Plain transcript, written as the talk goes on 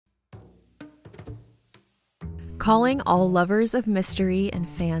Calling all lovers of mystery and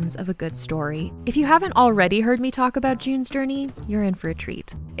fans of a good story. If you haven't already heard me talk about June's Journey, you're in for a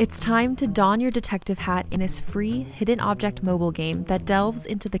treat. It's time to don your detective hat in this free hidden object mobile game that delves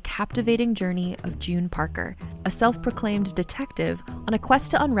into the captivating journey of June Parker, a self-proclaimed detective on a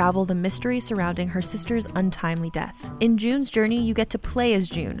quest to unravel the mystery surrounding her sister's untimely death. In June's Journey, you get to play as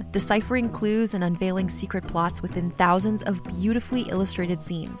June, deciphering clues and unveiling secret plots within thousands of beautifully illustrated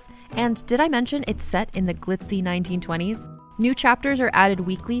scenes. And did I mention it's set in the glitzy 1920s? New chapters are added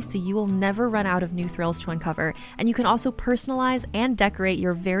weekly, so you will never run out of new thrills to uncover, and you can also personalize and decorate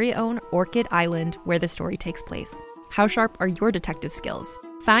your very own Orchid Island where the story takes place. How sharp are your detective skills?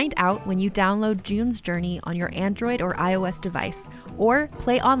 Find out when you download June's Journey on your Android or iOS device, or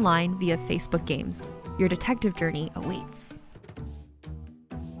play online via Facebook Games. Your detective journey awaits.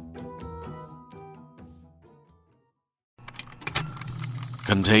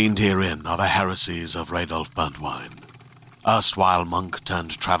 Contained herein are the heresies of Radolf Burntwine, erstwhile monk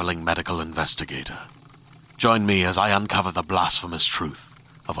turned traveling medical investigator. Join me as I uncover the blasphemous truth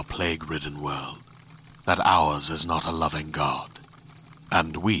of a plague-ridden world, that ours is not a loving God,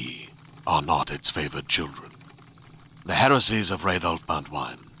 and we are not its favored children. The heresies of Radolf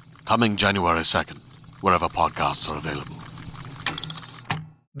Burntwine, coming January 2nd, wherever podcasts are available.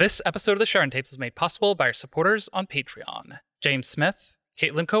 This episode of the Sharon Tapes is made possible by our supporters on Patreon: James Smith,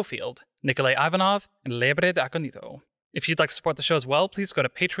 Caitlin Cofield, Nikolay Ivanov, and Lebre Aconito. If you'd like to support the show as well, please go to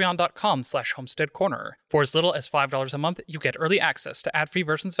patreon.com/homesteadcorner. For as little as $5 a month, you get early access to ad-free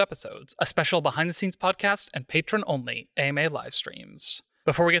versions of episodes, a special behind-the-scenes podcast, and patron-only AMA live streams.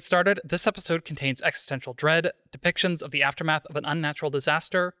 Before we get started, this episode contains existential dread, depictions of the aftermath of an unnatural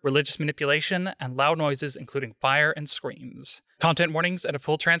disaster, religious manipulation, and loud noises including fire and screams. Content warnings and a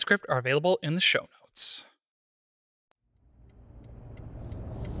full transcript are available in the show notes.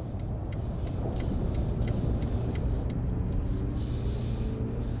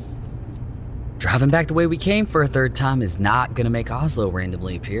 Driving back the way we came for a third time is not gonna make Oslo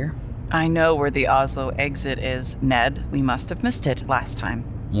randomly appear. I know where the Oslo exit is, Ned. We must have missed it last time.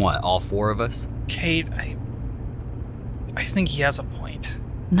 What, all four of us? Kate, I think he has a point.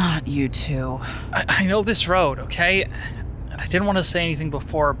 Not you two. I know this road, okay? I didn't want to say anything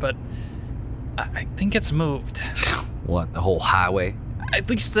before, but I think it's moved. What, the whole highway?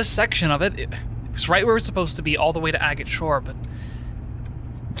 At least this section of it. It was right where it's supposed to be, all the way to Agate Shore, but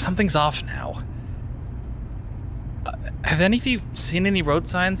something's off now. Have any of you seen any road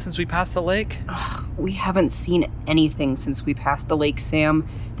signs since we passed the lake? Ugh, we haven't seen anything since we passed the lake, Sam.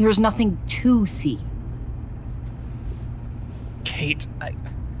 There's nothing to see. Kate, I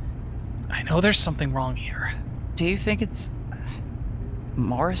know there's something wrong here. Do you think it's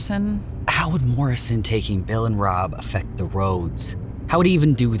Morrison? How would Morrison taking Bill and Rob affect the roads? How would he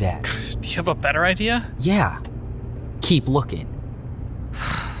even do that? Do you have a better idea? Yeah. Keep looking.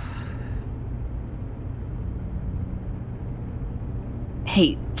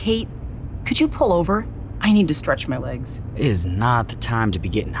 Hey, Kate, could you pull over? I need to stretch my legs. It is not the time to be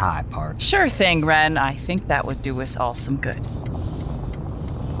getting high, Park. Sure thing, Ren. I think that would do us all some good.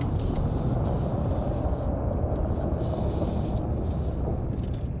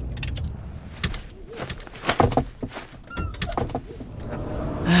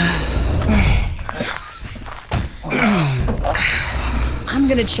 I'm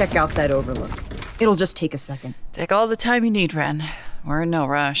gonna check out that overlook. It'll just take a second. Take all the time you need, Ren. We're in no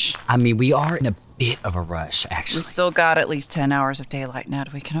rush. I mean, we are in a bit of a rush, actually. We still got at least 10 hours of daylight,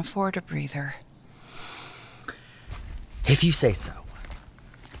 Ned. We can afford a breather. If you say so.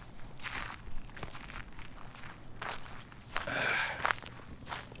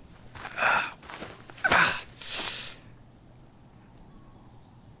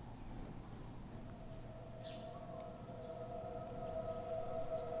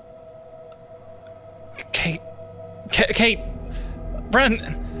 Kate,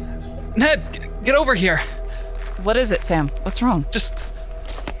 Ren, Ned, get over here. What is it, Sam? What's wrong? Just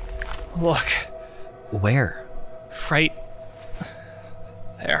look. Where? Right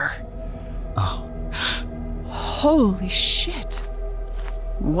there. Oh. Holy shit.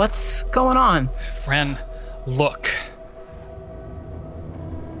 What's going on? Ren, look.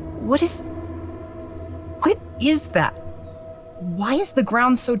 What is that? Why is the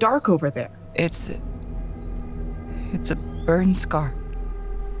ground so dark over there? It's a burn scar.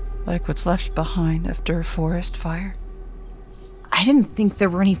 Like what's left behind after a forest fire. I didn't think there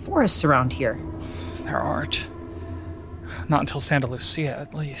were any forests around here. There aren't. Not until Santa Lucia,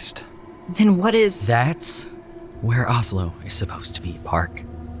 at least. Then what is... That's where Oslo is supposed to be, Park.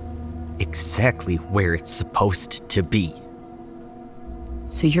 Exactly where it's supposed to be.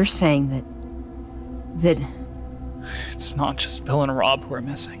 So you're saying that It's not just Bill and Rob who are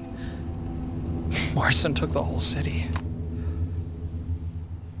missing. Morrison took the whole city.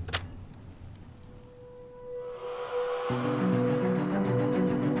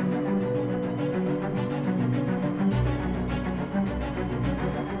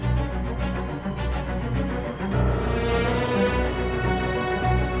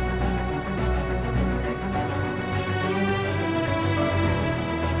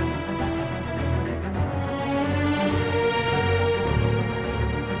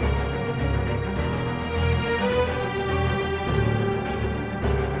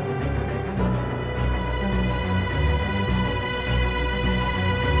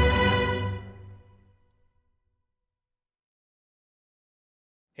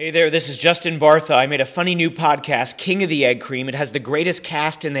 Hey there, this is Justin Bartha. I made a funny new podcast, King of the Egg Cream. It has the greatest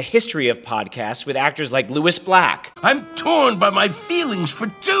cast in the history of podcasts with actors like Louis Black. I'm torn by my feelings for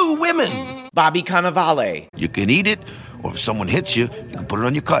two women. Bobby Cannavale. You can eat it, or if someone hits you, you can put it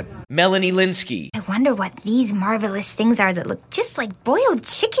on your cut. Melanie Linsky. I wonder what these marvelous things are that look just like boiled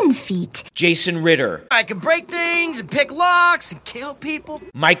chicken feet. Jason Ritter. I can break things and pick locks and kill people.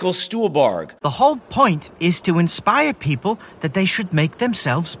 Michael Stuhlbarg. The whole point is to inspire people that they should make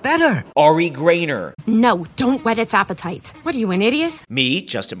themselves better. Ari Grainer. No, don't whet its appetite. What are you, an idiot? Me,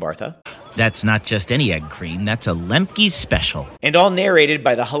 Justin Bartha. That's not just any egg cream, that's a Lemke's special. And all narrated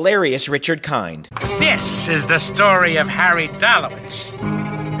by the hilarious Richard Kind. This is the story of Harry Dalowitz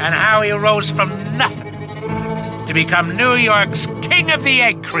and how he rose from nothing to become New York's King of the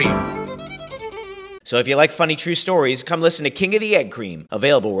Egg Cream. So if you like funny true stories, come listen to King of the Egg Cream,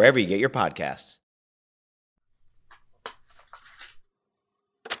 available wherever you get your podcasts.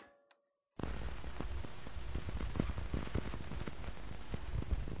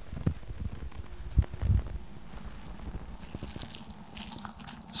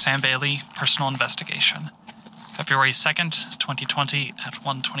 Sam Bailey, Personal Investigation. February 2nd, 2020 at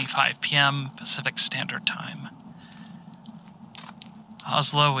 1:25 p.m. Pacific Standard Time.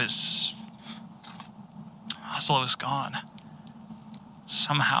 Oslo is gone.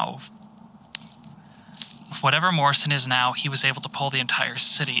 Somehow. Whatever Morrison is now, he was able to pull the entire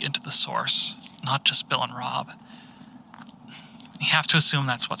city into the source, not just Bill and Rob. You have to assume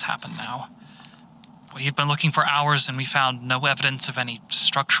that's what's happened now. We've been looking for hours and we found no evidence of any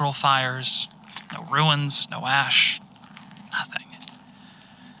structural fires, no ruins, no ash, nothing.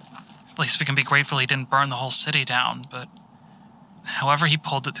 At least we can be grateful he didn't burn the whole city down, but however he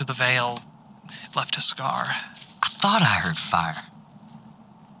pulled it through the veil, it left a scar. I thought I heard fire.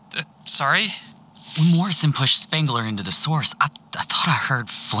 Sorry? When Morrison pushed Spengler into the source, I thought I heard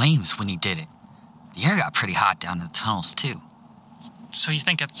flames when he did it. The air got pretty hot down in the tunnels, too. So you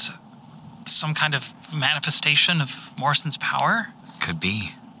think it's some kind of manifestation of Morrison's power? Could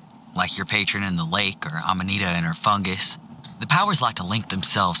be. Like your patron in the lake, or Amanita and her fungus. The powers like to link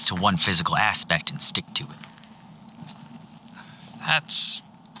themselves to one physical aspect and stick to it. That's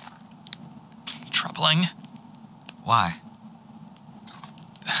troubling. Why?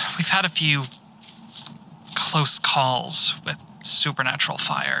 We've had a few close calls with supernatural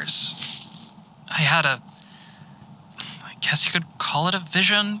fires. I guess you could call it a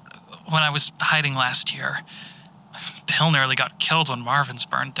vision when I was hiding last year. Bill nearly got killed when Marvin's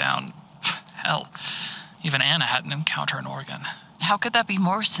burned down. Hell, even Anna had an encounter in Oregon. How could that be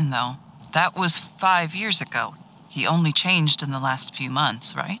Morrison, though? That was 5 years ago. He only changed in the last few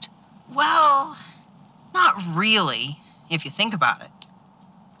months, right? Well, not really, if you think about it.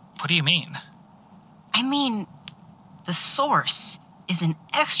 What do you mean? I mean, the Source is an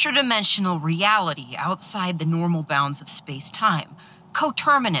extra-dimensional reality outside the normal bounds of space-time,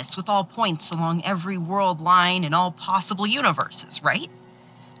 coterminous with all points along every world line in all possible universes, right?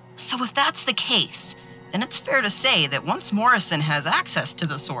 So if that's the case, then it's fair to say that once Morrison has access to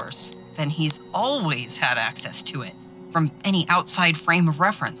the Source, then he's always had access to it, from any outside frame of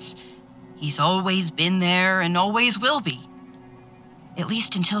reference. He's always been there and always will be. At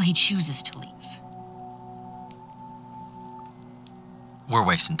least until he chooses to leave. We're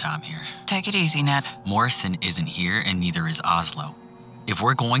wasting time here. Take it easy, Ned. Morrison isn't here, and neither is Oslo. If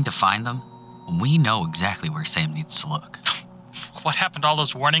we're going to find them, we know exactly where Sam needs to look. What happened to all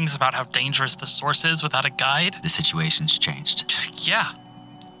those warnings about how dangerous the Source is without a guide? The situation's changed. Yeah.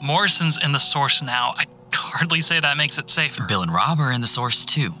 Morrison's in the Source now. I'd hardly say that makes it safer. Bill and Rob are in the Source,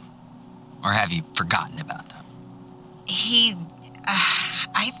 too. Or have you forgotten about them?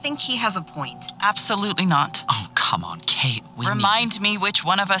 I think he has a point. Absolutely not. Oh, come on, Kate. Remind me which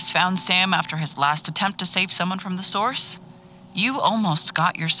one of us found Sam after his last attempt to save someone from the Source? You almost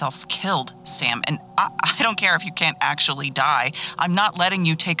got yourself killed, Sam, and I don't care if you can't actually die. I'm not letting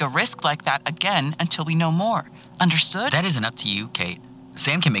you take a risk like that again until we know more. Understood? That isn't up to you, Kate.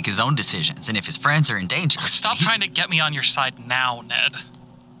 Sam can make his own decisions, and if his friends are in danger... Stop trying to get me on your side now, Ned.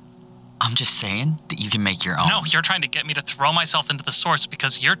 I'm just saying that you can make your own. No, you're trying to get me to throw myself into the source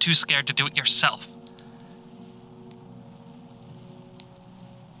because you're too scared to do it yourself.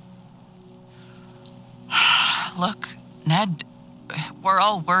 Look, Ned, we're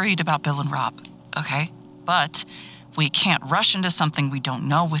all worried about Bill and Rob, okay? But we can't rush into something we don't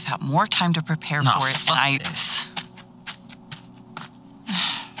know without more time to prepare for it. Fuck this.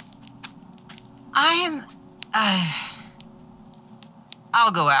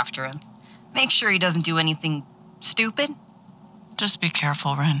 I'll go after him. Make sure he doesn't do anything stupid. Just be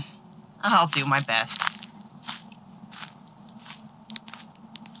careful, Ren. I'll do my best.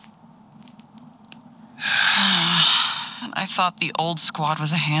 I thought the old squad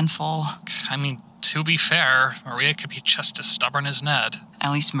was a handful. I mean, to be fair, Maria could be just as stubborn as Ned.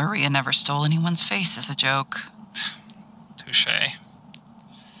 At least Maria never stole anyone's face as a joke. Touché.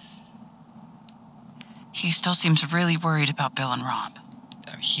 He still seems really worried about Bill and Rob.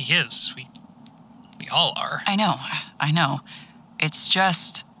 He is. We all are. I know. It's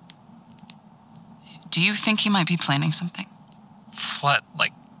just... Do you think he might be planning something? What,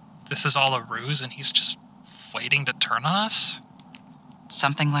 like, this is all a ruse and he's just waiting to turn on us?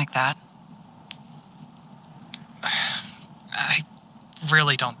 Something like that? I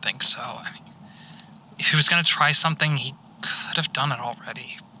really don't think so. I mean, if he was going to try something, he could have done it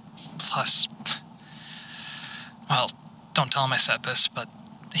already. Plus, well, don't tell him I said this, but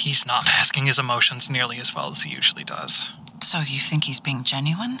he's not masking his emotions nearly as well as he usually does. So you think he's being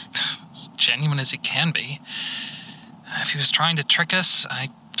genuine? As genuine as he can be. If he was trying to trick us, I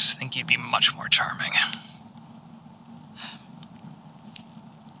think he'd be much more charming.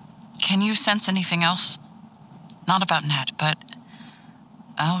 Can you sense anything else? Not about Ned, but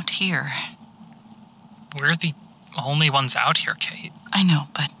out here. We're the only ones out here, Kate. I know,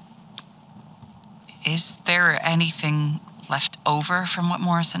 but is there anything left over from what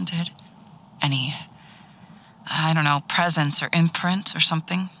Morrison did? Any, I don't know, presence or imprint or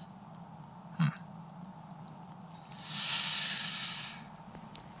something?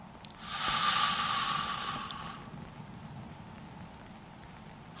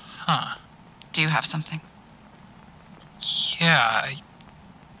 Huh. Do you have something? Yeah,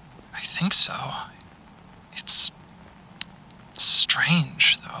 I think so. It's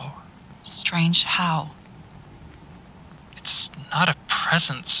strange, though. Strange how? It's not a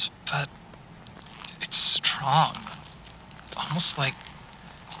presence, but it's strong. Almost like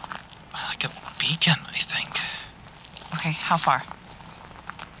a beacon, I think. Okay, how far?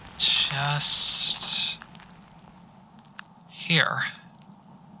 Just here.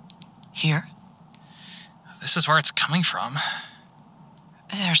 Here? This is where it's coming from.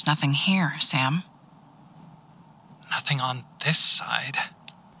 There's nothing here, Sam. Nothing on this side.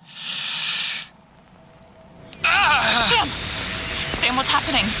 Sam! Sam, what's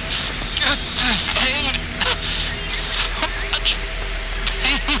happening? Pain. So much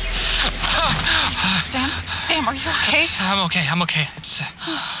pain. Sam, are you okay? I'm okay. It's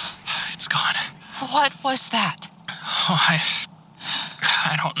gone. What was that? Oh,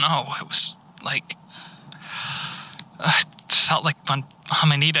 I don't know. It was like... it felt like when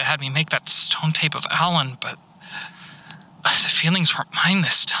Amanita had me make that stone tape of Alan, but the feelings weren't mine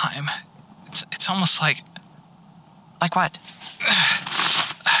this time. It's almost like... Like what?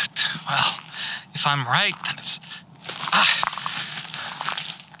 Well, if I'm right, then it's...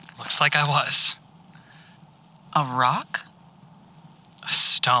 looks like I was. A rock? A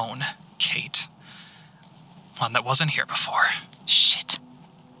stone, Kate. One that wasn't here before. Shit.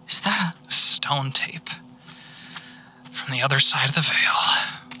 Is that a... Stone tape. From the other side of the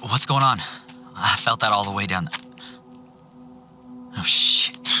veil. What's going on? I felt that all the way down there. Oh,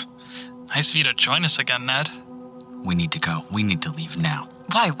 shit. Nice of you to join us again, Ned. We need to go. We need to leave now.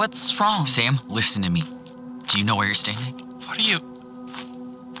 Why? What's wrong? Sam, listen to me. Do you know where you're standing? What are you...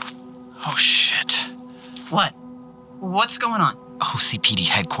 Oh, shit. What? What's going on? OCPD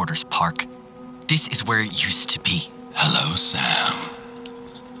headquarters, Park. This is where it used to be. Hello, Sam.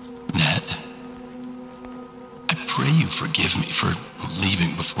 Ned. I pray you forgive me for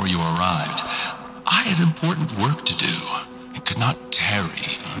leaving before you arrived. I had important work to do and could not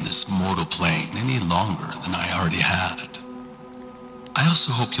tarry on this mortal plane any longer than I already had. I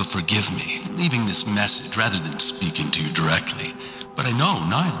also hope you'll forgive me leaving this message rather than speaking to you directly, but I know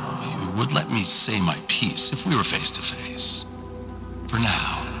neither of you would let me say my piece if we were face to face. For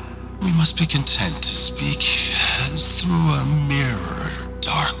now, we must be content to speak as through a mirror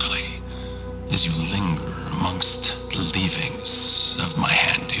darkly as you linger amongst the leavings of my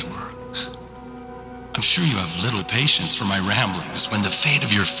handiwork. I'm sure you have little patience for my ramblings when the fate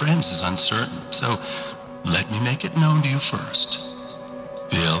of your friends is uncertain. So, let me make it known to you first.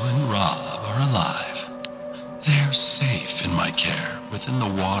 Bill and Rob are alive. They're safe in my care within the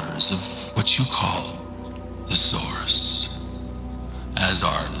waters of what you call the Source. As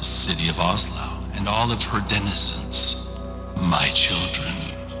are the city of Oslo and all of her denizens, my children.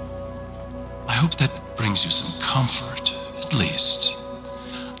 I hope that brings you some comfort, at least.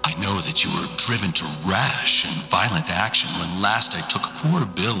 I know that you were driven to rash and violent action when last I took poor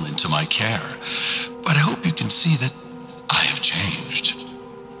Bill into my care, but I hope you can see that I have changed,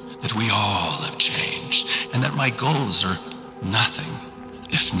 that we all have changed, and that my goals are nothing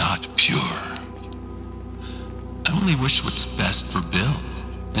if not pure. I only wish what's best for Bill,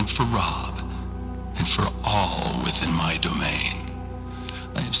 and for Rob, and for all within my domain.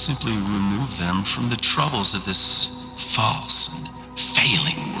 I have simply removed them from the troubles of this false and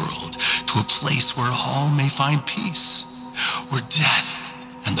failing world to a place where all may find peace, where death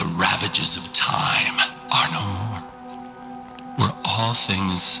and the ravages of time are no more, where all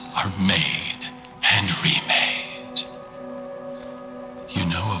things are made and remade. You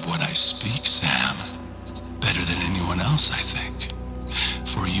know of what I speak, Sam, better than anyone else, I think.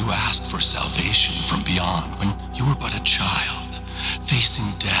 For you asked for salvation from beyond when you were but a child, facing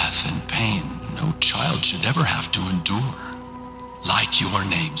death and pain no child should ever have to endure. Like your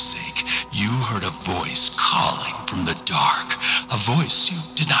namesake, you heard a voice calling from the dark, a voice you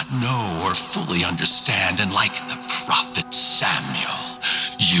did not know or fully understand, and like the prophet Samuel,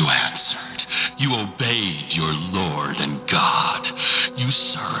 you answered. You obeyed your Lord and God. You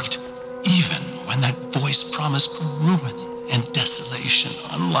served even when that voice promised ruin and desolation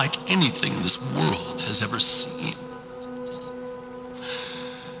unlike anything this world has ever seen.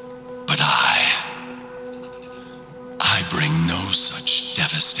 But I bring no such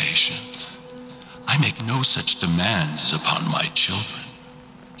devastation. I make no such demands upon my children.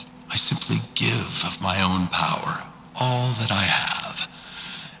 I simply give of my own power all that I have,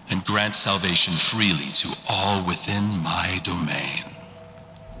 and grant salvation freely to all within my domain.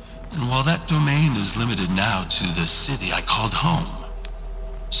 And while that domain is limited now to the city I called home,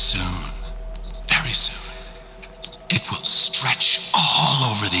 soon, very soon, it will stretch all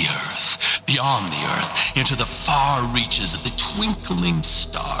over the earth, beyond the earth, into the far reaches of the twinkling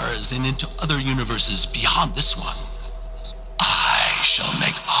stars and into other universes beyond this one. I shall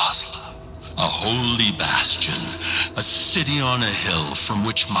make Oslo a holy bastion, a city on a hill from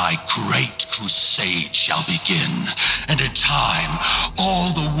which my great crusade shall begin. And in time,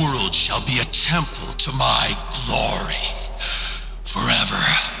 all the world shall be a temple to my glory, forever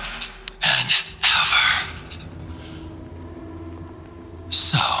and ever.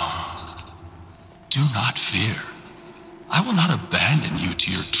 So, do not fear. I will not abandon you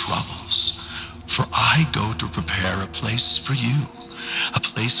to your troubles, for I go to prepare a place for you, a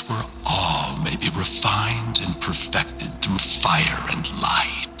place where all may be refined and perfected through fire and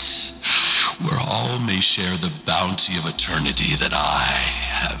light, where all may share the bounty of eternity that I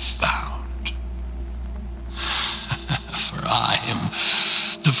have found. For I am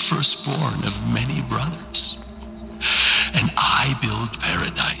the firstborn of many brothers, and I build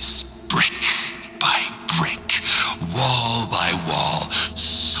paradise brick by brick, wall by wall,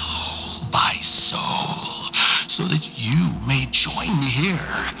 soul by soul, so that you may join me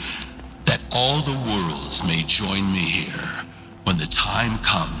here, that all the worlds may join me here when the time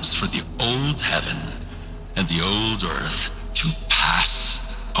comes for the old heaven and the old earth to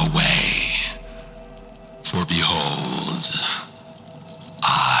pass away. For behold,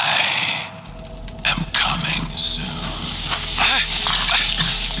 I am coming soon.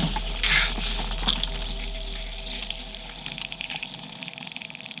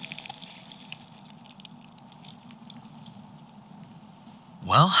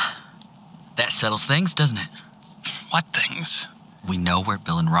 Well, that settles things, doesn't it? What things? We know where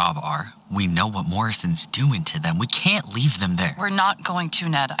Bill and Rob are. We know what Morrison's doing to them. We can't leave them there. We're not going to,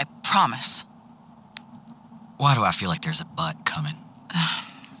 Ned, I promise. Why do I feel like there's a but coming?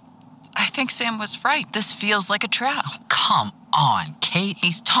 I think Sam was right. This feels like a trap. Oh, come on, Kate.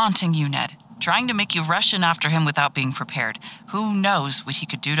 He's taunting you, Ned. Trying to make you rush in after him without being prepared. Who knows what he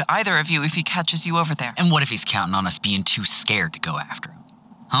could do to either of you if he catches you over there? And what if he's counting on us being too scared to go after him?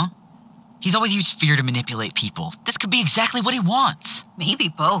 Huh? He's always used fear to manipulate people. This could be exactly what he wants. Maybe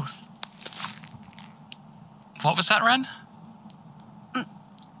both. What was that, Ren?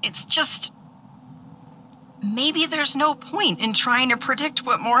 It's just... maybe there's no point in trying to predict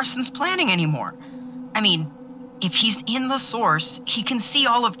what Morrison's planning anymore. I mean, if he's in the Source, he can see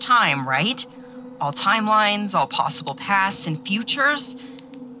all of time, right? All timelines, all possible pasts and futures.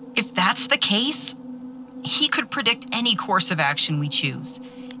 If that's the case, He could predict any course of action we choose.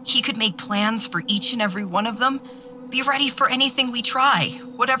 He could make plans for each and every one of them, be ready for anything we try,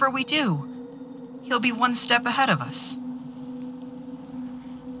 whatever we do. He'll be one step ahead of us.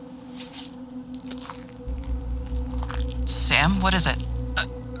 Sam, what is it?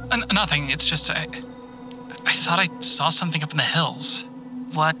 Nothing. It's just I thought I saw something up in the hills.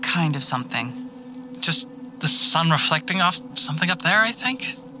 What kind of something? Just the sun reflecting off something up there, I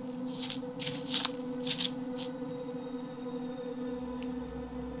think.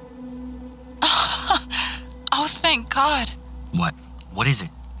 Oh, thank God. What? What is it?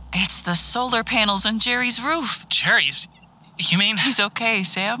 It's the solar panels on Jerry's roof. Jerry's? You mean? He's okay,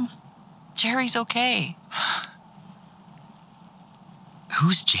 Sam. Jerry's okay.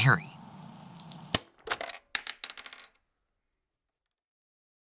 Who's Jerry?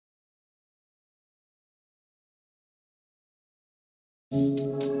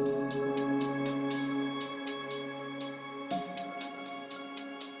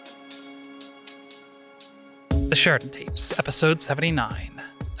 The Sheridan Tapes, Episode 79,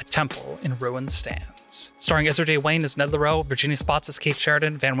 A Temple in Ruins Stands. Starring Ezra J. Wayne as Ned Lareau, Virginia Spots as Kate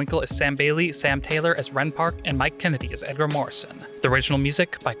Sheridan, Van Winkle as Sam Bailey, Sam Taylor as Ren Park, and Mike Kennedy as Edgar Morrison. The original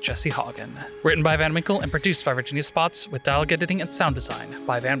music by Jesse Hagen. Written by Van Winkle and produced by Virginia Spots, with dialogue editing and sound design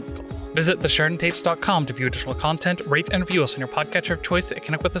by Van Winkle. Visit thesheridantapes.com to view additional content, rate and review us on your podcatcher of choice, and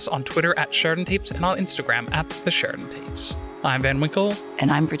connect with us on Twitter at Sheridan Tapes and on Instagram at The Sheridan Tapes. I'm Van Winkle.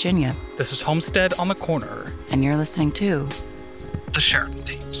 And I'm Virginia. This is Homestead on the Corner. And you're listening to The Sheridan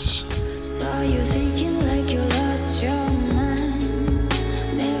Tapes. Saw you thinking like you lost your mind.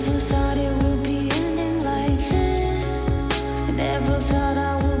 Never thought it would be ending like this. Never thought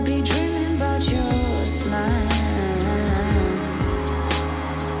I would be dreaming about your smile.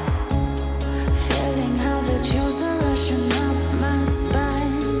 Feeling how the chills are rushing up my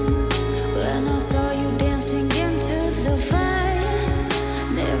spine. When I saw you dancing into the fire.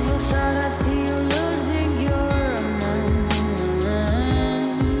 Never thought I'd see you losing your mind.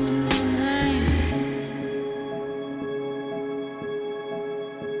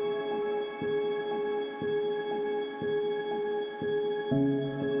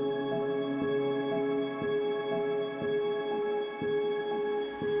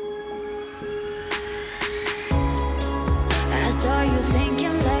 I saw you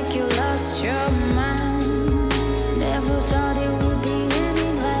thinking like you lost your mind. Never thought it would be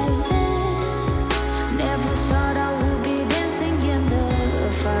ending like this. Never thought I would be dancing in the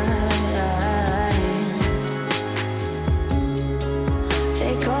fire.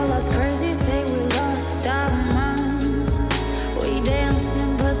 They call us crazy, say we lost our minds. We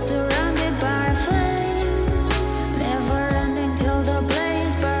dancing but surrounded by flames. Never ending till the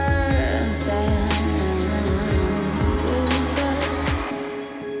blaze burns down.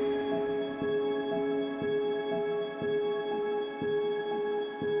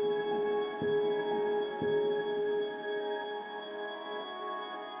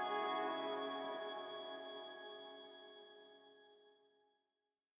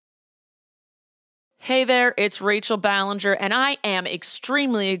 Hey there, it's Rachel Ballinger, and I am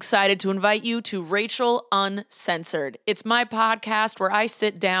extremely excited to invite you to Rachel Uncensored. It's my podcast where I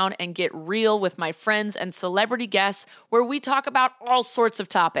sit down and get real with my friends and celebrity guests, where we talk about all sorts of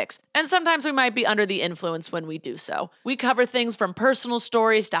topics. And sometimes we might be under the influence when we do so. We cover things from personal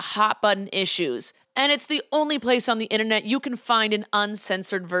stories to hot-button issues. And it's the only place on the internet you can find an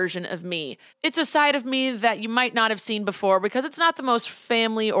uncensored version of me. It's a side of me that you might not have seen before because it's not the most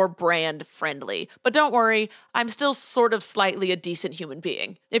family or brand friendly. But don't worry, I'm still sort of slightly a decent human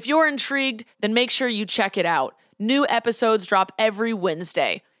being. If you're intrigued, then make sure you check it out. New episodes drop every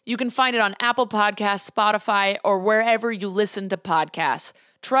Wednesday. You can find it on Apple Podcasts, Spotify, or wherever you listen to podcasts.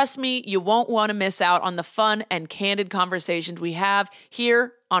 Trust me, you won't want to miss out on the fun and candid conversations we have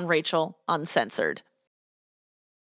here on Rachel Uncensored.